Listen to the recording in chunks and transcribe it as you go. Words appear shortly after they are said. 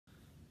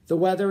The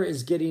weather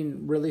is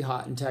getting really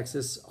hot in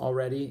Texas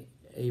already,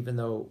 even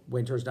though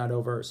winter's not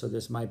over. So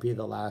this might be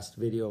the last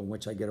video in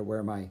which I get to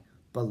wear my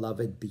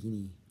beloved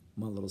beanie.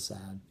 I'm a little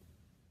sad.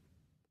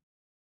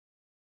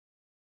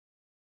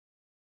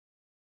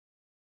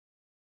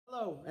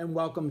 Hello and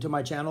welcome to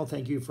my channel.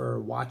 Thank you for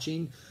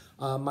watching.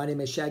 My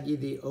name is Shaggy,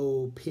 the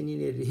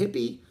Opinionated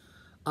Hippie.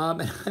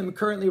 And I'm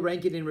currently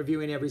ranking and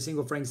reviewing every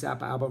single Frank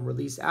Zappa album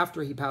released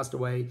after he passed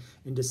away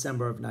in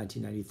December of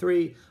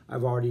 1993.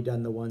 I've already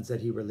done the ones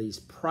that he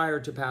released prior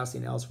to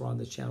passing elsewhere on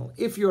this channel,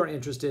 if you're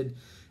interested.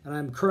 And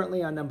I'm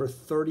currently on number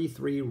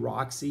 33,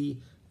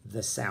 Roxy the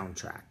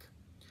Soundtrack.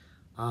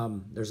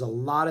 There's a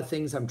lot of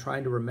things I'm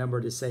trying to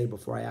remember to say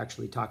before I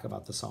actually talk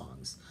about the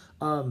songs.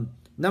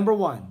 Number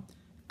one,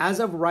 as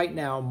of right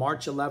now,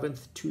 March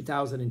 11th,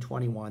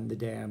 2021, the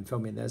day I'm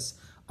filming this,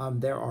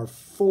 there are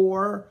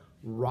 4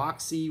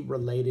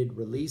 Roxy-related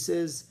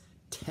releases,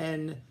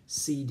 10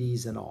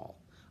 CDs in all.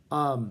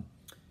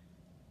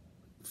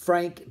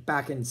 Frank,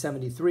 back in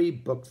 '73,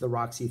 booked the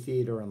Roxy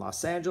Theater in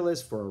Los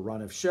Angeles for a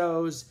run of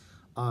shows.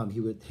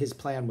 His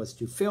plan was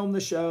to film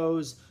the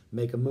shows,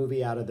 make a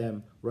movie out of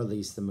them,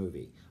 release the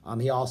movie.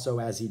 He also,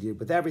 as he did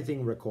with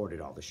everything,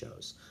 recorded all the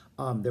shows.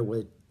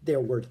 There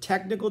were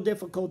technical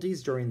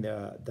difficulties during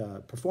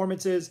the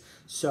performances,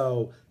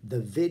 so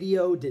the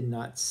video did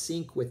not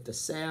sync with the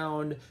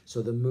sound,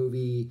 so the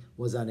movie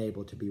was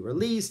unable to be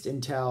released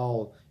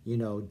until, you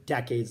know,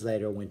 decades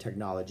later when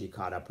technology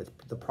caught up with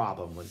the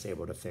problem, was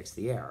able to fix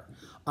the error.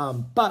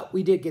 But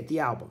we did get the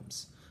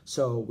albums.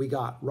 So we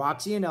got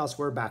Roxy and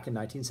Elsewhere back in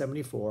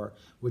 1974,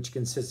 which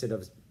consisted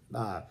of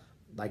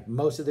like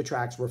most of the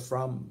tracks were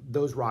from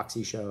those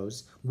Roxy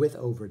shows with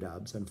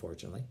overdubs,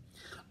 unfortunately.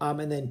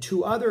 And then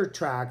 2 other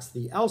tracks,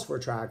 the Elsewhere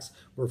tracks,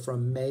 were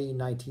from May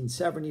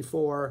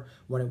 1974,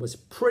 when it was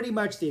pretty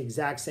much the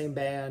exact same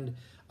band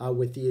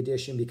with the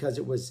addition, because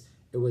it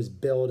was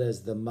billed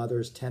as the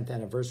Mother's 10th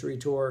anniversary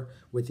tour,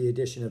 with the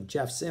addition of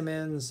Jeff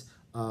Simmons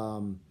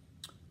on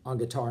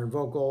guitar and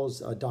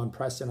vocals, Don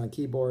Preston on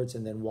keyboards,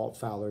 and then Walt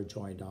Fowler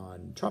joined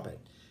on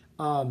trumpet.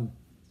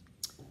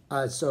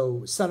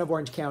 So Son of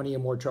Orange County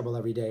and More Trouble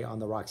Every Day on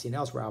the Roxy and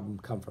Elsewhere album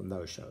come from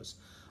those shows.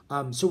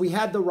 So we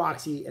had the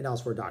Roxy and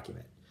Elsewhere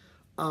document.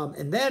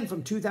 And then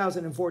from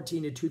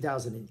 2014 to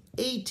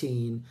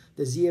 2018,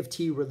 the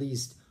ZFT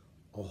released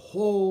a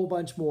whole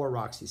bunch more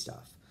Roxy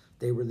stuff.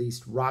 They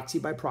released Roxy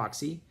by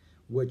Proxy,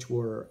 which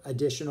were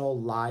additional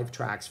live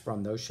tracks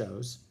from those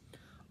shows.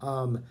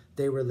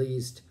 They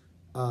released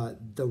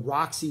the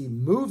Roxy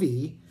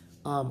movie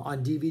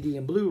on DVD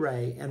and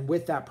Blu-ray, and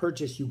with that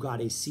purchase, you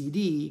got a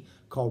CD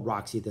called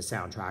Roxy the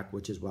Soundtrack,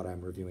 which is what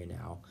I'm reviewing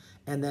now.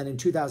 And then in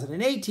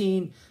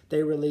 2018,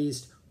 they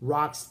released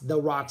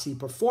the Roxy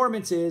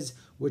Performances,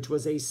 which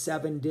was a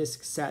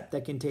 7-disc set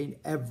that contained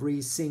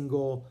every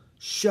single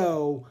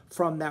show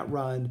from that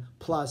run,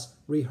 plus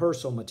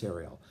rehearsal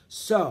material.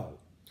 So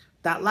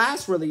that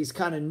last release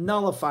kind of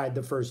nullified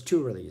the first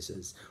 2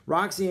 releases.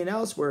 Roxy and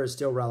Elsewhere is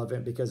still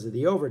relevant because of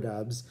the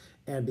overdubs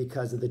and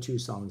because of the 2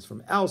 songs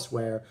from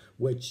Elsewhere,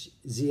 which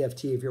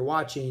ZFT, if you're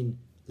watching,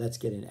 let's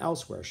get an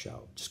Elsewhere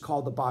show. Just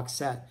call the box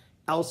set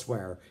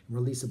Elsewhere and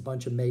release a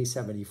bunch of May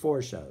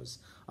 '74 shows.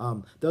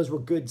 Those were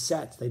good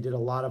sets. They did a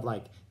lot of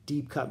like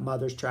deep cut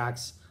Mothers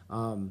tracks.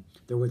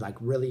 There were like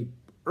really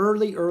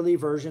early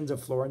versions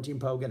of Florentine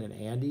Pogan and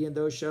Andy in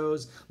those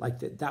shows. Like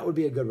that would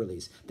be a good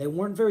release. They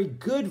weren't very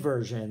good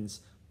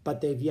versions,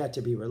 but they've yet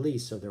to be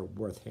released, so they're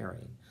worth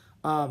hearing.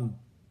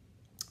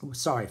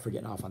 Sorry for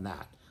getting off on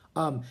that.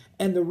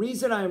 And the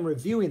reason I'm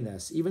reviewing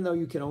this, even though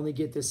you can only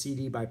get this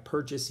CD by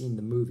purchasing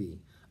the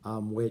movie,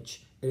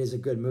 which it is a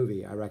good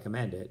movie, I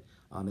recommend it.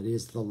 It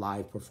is the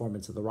live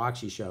performance of the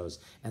Roxy shows,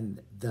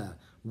 and the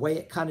way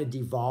it kind of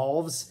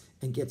devolves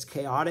and gets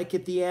chaotic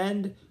at the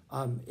end,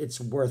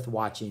 it's worth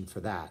watching for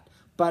that.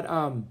 But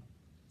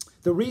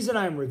the reason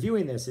I'm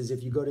reviewing this is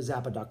if you go to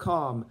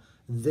Zappa.com,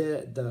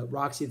 the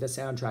Roxy the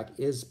Soundtrack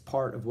is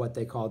part of what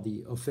they call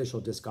the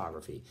official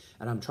discography,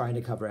 and I'm trying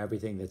to cover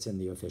everything that's in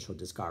the official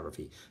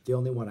discography. The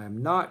only one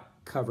I'm not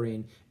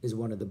covering is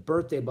one of the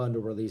birthday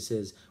bundle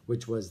releases,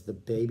 which was the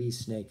Baby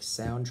Snake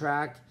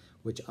soundtrack,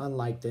 which,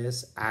 unlike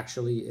this,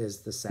 actually is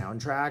the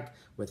soundtrack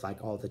with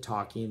like all the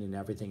talking and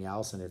everything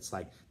else, and it's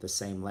like the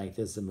same length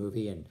as the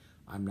movie, and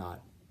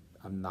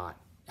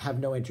have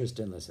no interest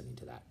in listening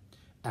to that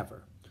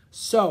ever.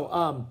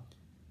 So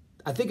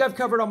I think I've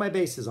covered all my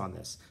bases on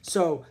this.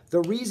 So the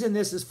reason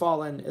this has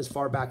fallen as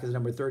far back as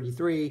number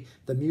 33,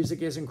 the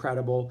music is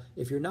incredible.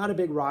 If you're not a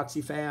big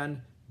Roxy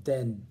fan,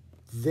 then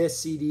this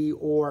CD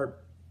or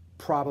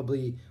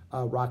probably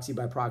Roxy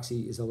by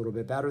Proxy is a little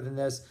bit better than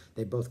this.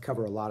 They both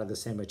cover a lot of the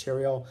same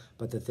material,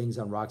 but the things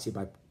on Roxy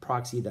by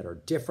Proxy that are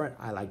different,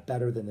 I like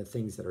better than the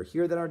things that are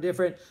here that are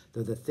different.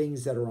 Though the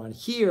things that are on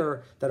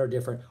here that are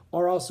different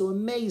are also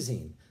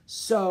amazing.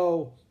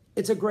 So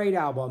it's a great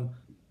album,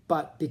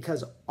 but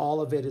because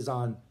all of it is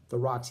on the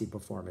Roxy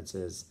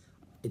Performances,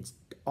 it's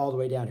all the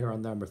way down here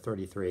on number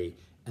 33,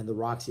 and the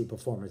Roxy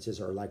Performances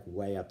are like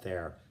way up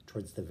there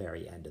towards the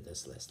very end of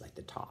this list, like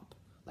the top,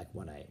 like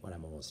when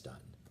I'm almost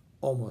done.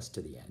 Almost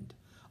to the end.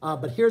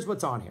 But here's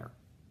what's on here.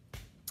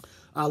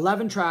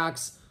 11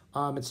 tracks.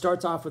 It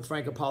starts off with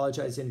Frank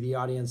apologizing to the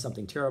audience.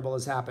 Something terrible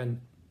has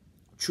happened.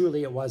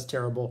 Truly, it was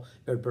terrible.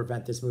 It would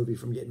prevent this movie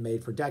from getting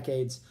made for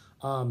decades.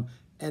 And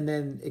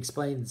then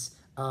explains,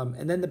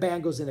 and then the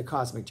band goes into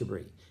Cosmic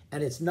Debris.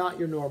 And it's not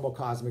your normal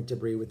Cosmic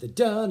Debris with the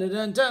dun dun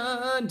dun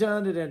dun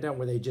dun dun dun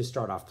where they just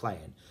start off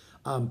playing.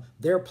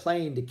 They're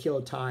playing to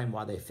kill time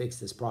while they fix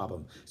this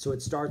problem. So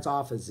it starts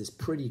off as this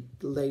pretty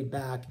laid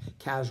back,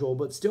 casual,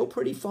 but still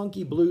pretty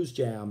funky blues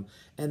jam.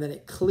 And then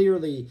it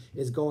clearly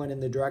is going in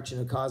the direction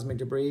of Cosmic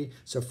Debris.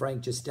 So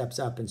Frank just steps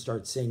up and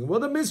starts singing, well,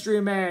 the mystery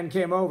man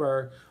came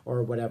over,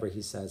 or whatever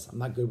he says. I'm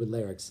not good with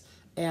lyrics.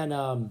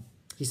 And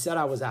he said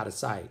I was out of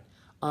sight.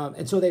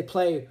 And so they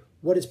play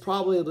what is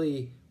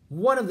probably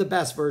one of the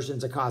best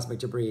versions of Cosmic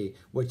Debris,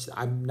 which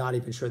I'm not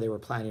even sure they were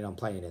planning on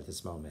playing at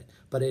this moment.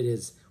 But it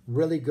is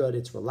really good.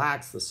 It's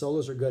relaxed. The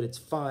solos are good. It's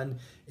fun.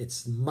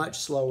 It's much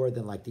slower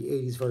than like the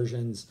 80s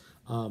versions.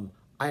 I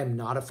am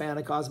not a fan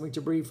of Cosmic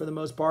Debris for the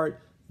most part.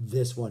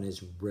 This one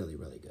is really,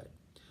 really good.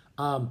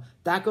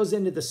 That goes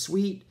into the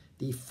suite,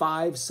 the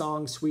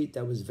 5-song suite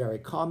that was very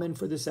common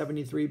for the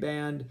 73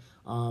 band.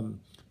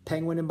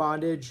 Penguin in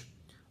Bondage,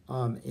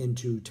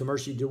 into To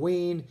Mercy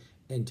Dween,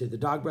 into the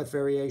Dog Breath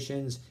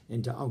Variations,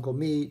 into Uncle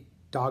Meat,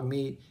 Dog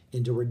Meat,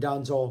 into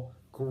Redunzel.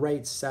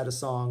 Great set of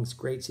songs,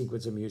 great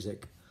sequence of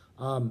music.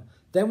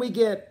 Then we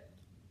get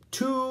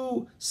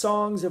 2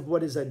 songs of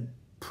what is a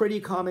pretty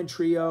common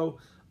trio.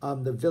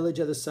 The Village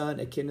of the Sun,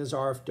 Echidna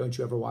Zarf, Don't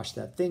You Ever Wash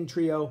That Thing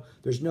trio.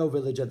 There's no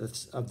Village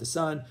of the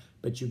Sun,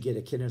 but you get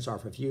Echidna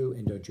Zarf of You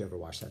and Don't You Ever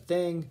Wash That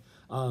Thing.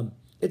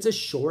 It's a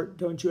short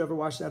Don't You Ever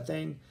Wash That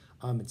Thing.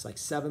 It's like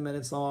 7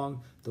 minutes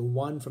long. The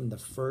one from the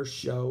first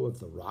show of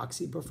the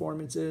Roxy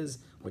performances,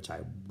 which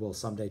I will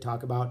someday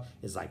talk about,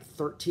 is like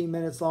 13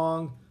 minutes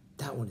long.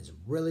 That one is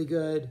really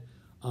good.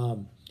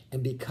 And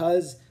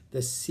because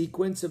the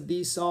sequence of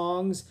these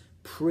songs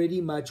pretty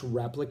much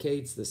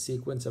replicates the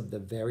sequence of the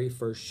very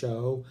first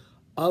show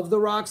of the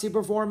Roxy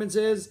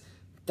performances,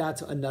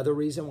 that's another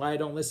reason why I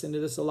don't listen to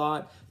this a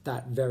lot.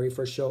 That very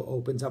first show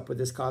opens up with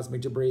this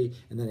Cosmic Debris,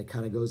 and then it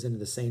kind of goes into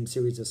the same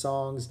series of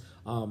songs.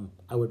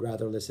 I would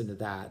rather listen to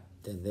that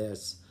than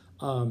this.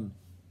 Then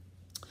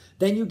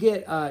you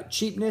get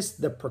Cheapness,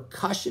 the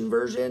percussion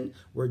version,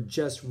 where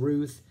just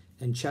Ruth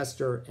and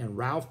Chester and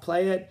Ralph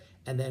play it,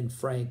 and then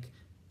Frank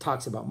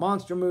talks about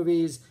monster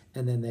movies,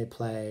 and then they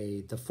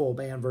play the full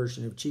band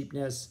version of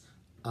Cheapness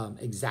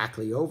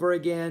exactly over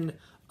again.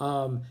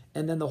 And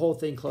then the whole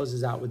thing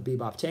closes out with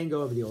Bebop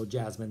Tango of the Old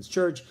Jasmine's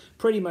Church,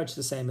 pretty much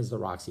the same as the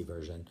Roxy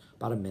version,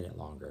 about a minute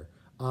longer.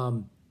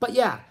 But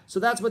yeah, so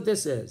that's what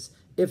this is.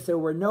 If there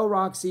were no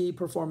Roxy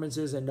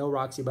performances and no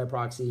Roxy by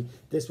proxy,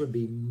 this would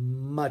be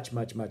much,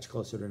 much, much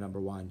closer to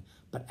number 1.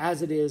 But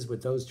as it is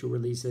with those 2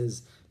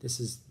 releases, this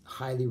is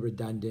highly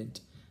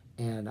redundant,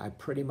 and I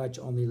pretty much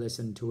only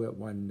listen to it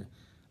when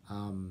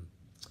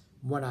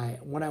I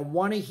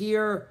want to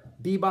hear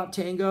Bebop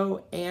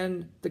Tango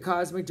and the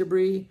Cosmic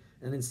Debris.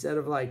 And instead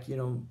of like,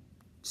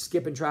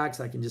 skipping tracks,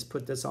 I can just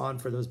put this on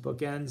for those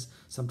bookends.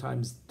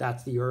 Sometimes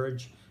that's the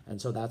urge.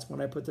 And so that's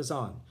when I put this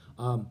on.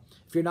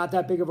 If you're not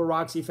that big of a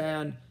Roxy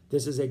fan,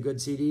 this is a good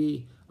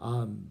CD.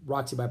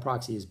 Roxy by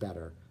Proxy is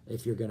better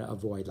if you're going to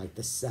avoid like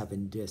the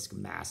 7-disc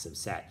massive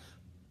set.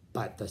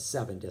 But the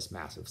 7-disc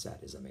massive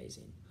set is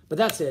amazing. But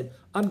that's it.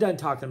 I'm done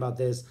talking about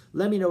this.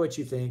 Let me know what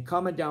you think.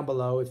 Comment down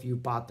below if you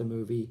bought the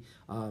movie.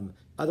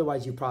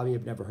 Otherwise, you probably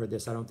have never heard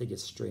this. I don't think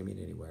it's streaming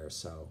anywhere.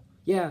 So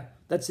yeah,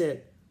 that's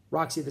it.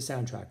 Roxy the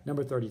Soundtrack,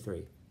 number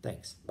 33.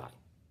 Thanks. Bye.